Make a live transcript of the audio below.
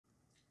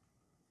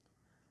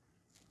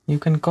You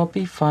can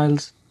copy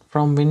files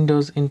from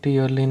Windows into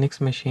your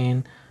Linux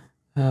machine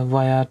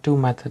via two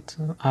methods,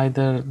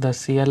 either the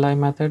CLI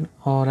method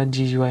or a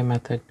GUI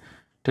method.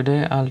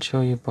 Today I'll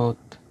show you both.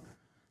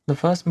 The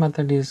first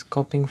method is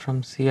copying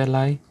from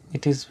CLI.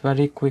 It is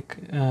very quick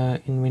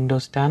in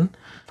Windows 10.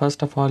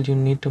 First of all, you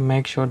need to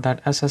make sure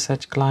that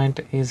SSH client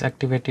is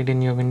activated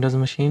in your Windows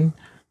machine.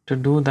 To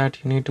do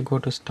that, you need to go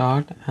to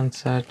Start and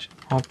search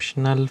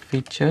optional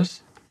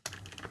features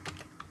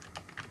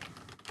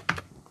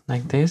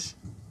like this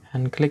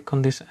and click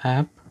on this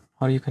app,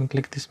 or you can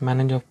click this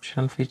manage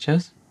optional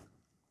features.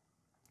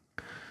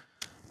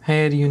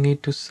 Here you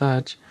need to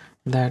search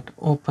that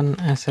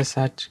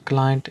OpenSSH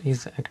client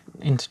is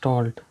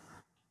installed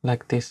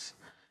like this.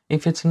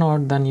 If it's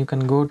not, then you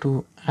can go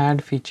to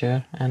add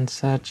feature and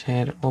search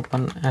here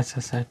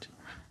OpenSSH.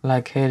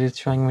 Like here it's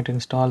showing me to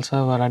install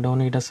server. I don't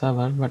need a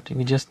server, but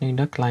we just need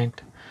a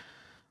client.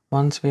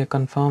 Once we are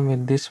confirmed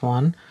with this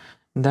one,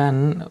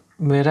 then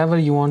wherever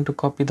you want to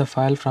copy the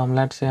file from,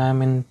 let's say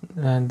I'm in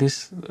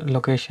this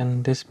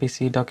location, this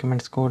PC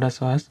documents code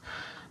SOS,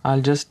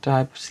 I'll just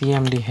type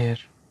cmd here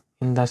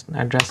in the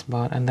address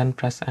bar and then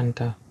press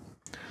enter.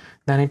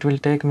 Then it will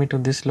take me to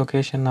this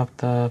location of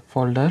the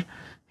folder.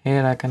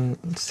 Here I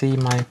can see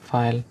my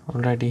file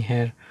already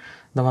here,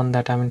 the one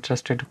that I'm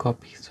interested to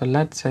copy. So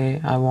let's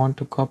say I want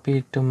to copy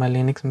it to my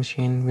Linux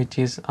machine, which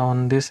is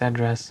on this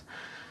address.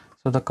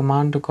 So the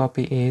command to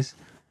copy is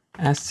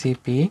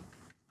scp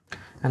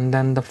and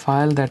then the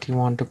file that you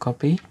want to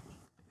copy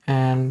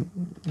and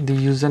the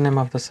username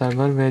of the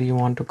server where you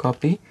want to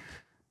copy.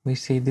 We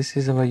see this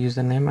is our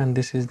username and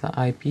this is the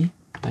IP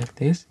like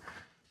this.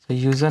 So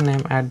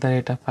username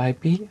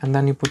 @IP and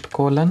then you put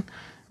colon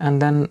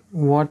and then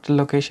what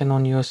location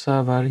on your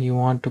server you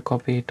want to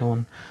copy it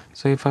on.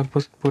 So if I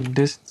put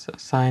this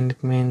sign,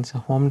 it means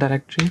home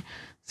directory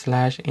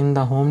 / in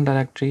the home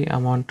directory I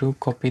want to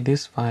copy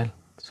this file.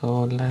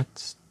 So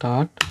let's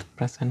start,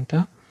 press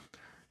enter.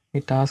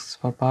 It asks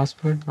for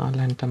password. I'll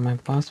enter my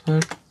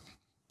password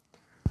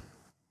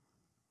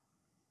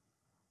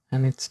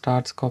and it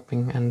starts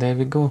copying, and there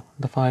we go,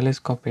 the file is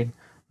copied.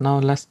 Now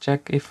let's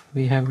check if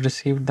we have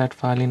received that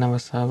file in our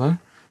server.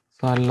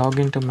 So I'll log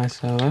into my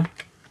server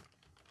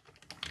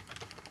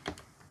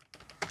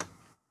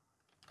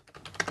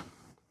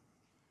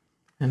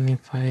and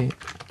if I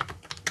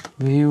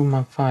view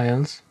my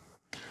files,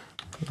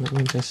 let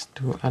me just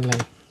do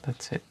ls,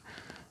 that's it,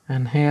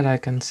 and here I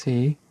can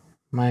see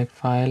my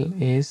file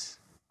is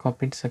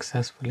copied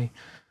successfully.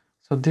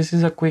 So this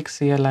is a quick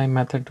CLI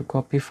method to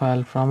copy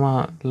file from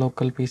a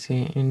local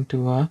PC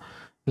into a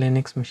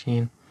Linux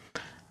machine.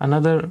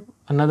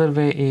 Another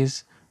way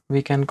is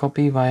we can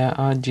copy via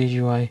a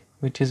GUI,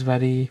 which is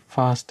very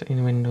fast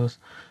in Windows.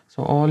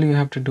 So all you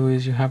have to do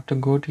is you have to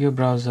go to your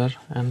browser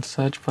and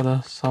search for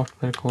the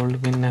software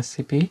called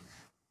WinSCP,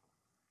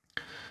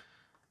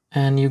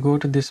 and you go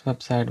to this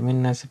website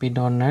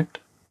winscp.net.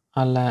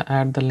 I'll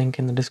add the link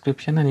in the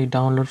description and you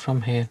download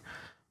from here.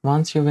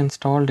 Once you've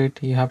installed it,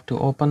 you have to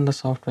open the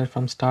software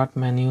from start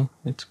menu.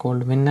 It's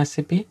called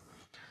WinSCP.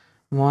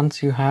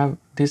 Once you have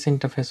this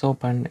interface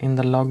opened, in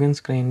the login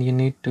screen you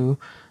need to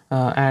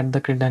add the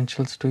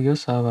credentials to your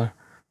server.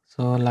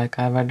 So like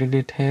I've added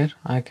it here,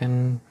 I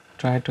can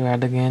try to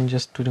add again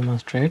just to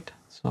demonstrate.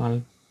 So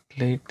I'll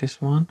delete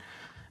this one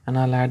and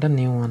I'll add a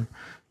new one.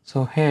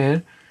 So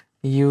here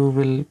you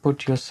will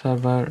put your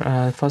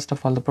server, first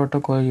of all the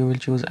protocol you will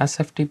choose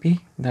SFTP,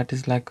 that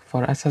is like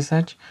for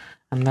SSH,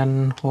 and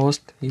then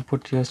host, you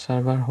put your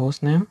server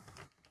host name,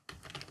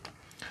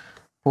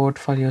 port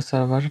for your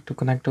server to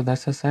connect to the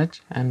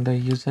SSH, and the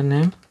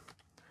username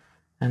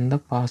and the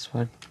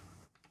password,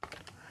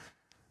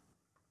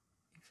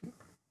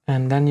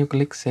 and then you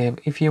click save.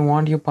 If you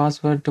want your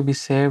password to be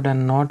saved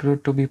and not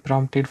to be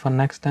prompted for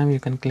next time, you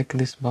can click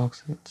this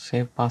box,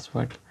 save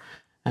password,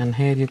 and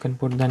here you can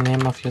put the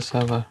name of your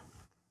server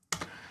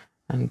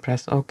and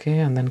press OK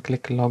and then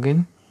click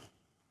login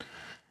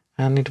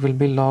and it will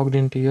be logged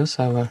into your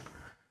server.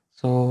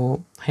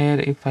 So here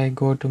if I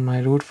go to my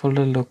root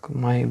folder, look,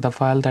 the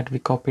file that we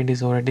copied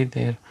is already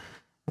there.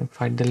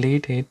 If I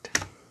delete it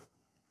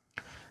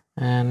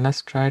and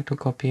let's try to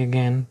copy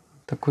again,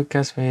 the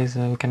quickest way is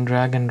we can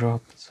drag and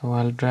drop. So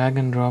I'll drag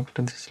and drop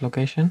to this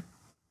location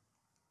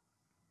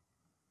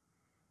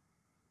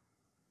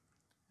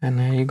and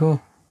here you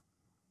go,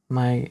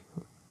 my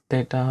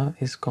data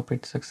is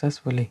copied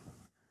successfully.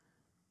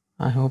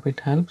 I hope it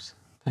helps.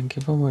 Thank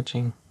you for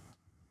watching.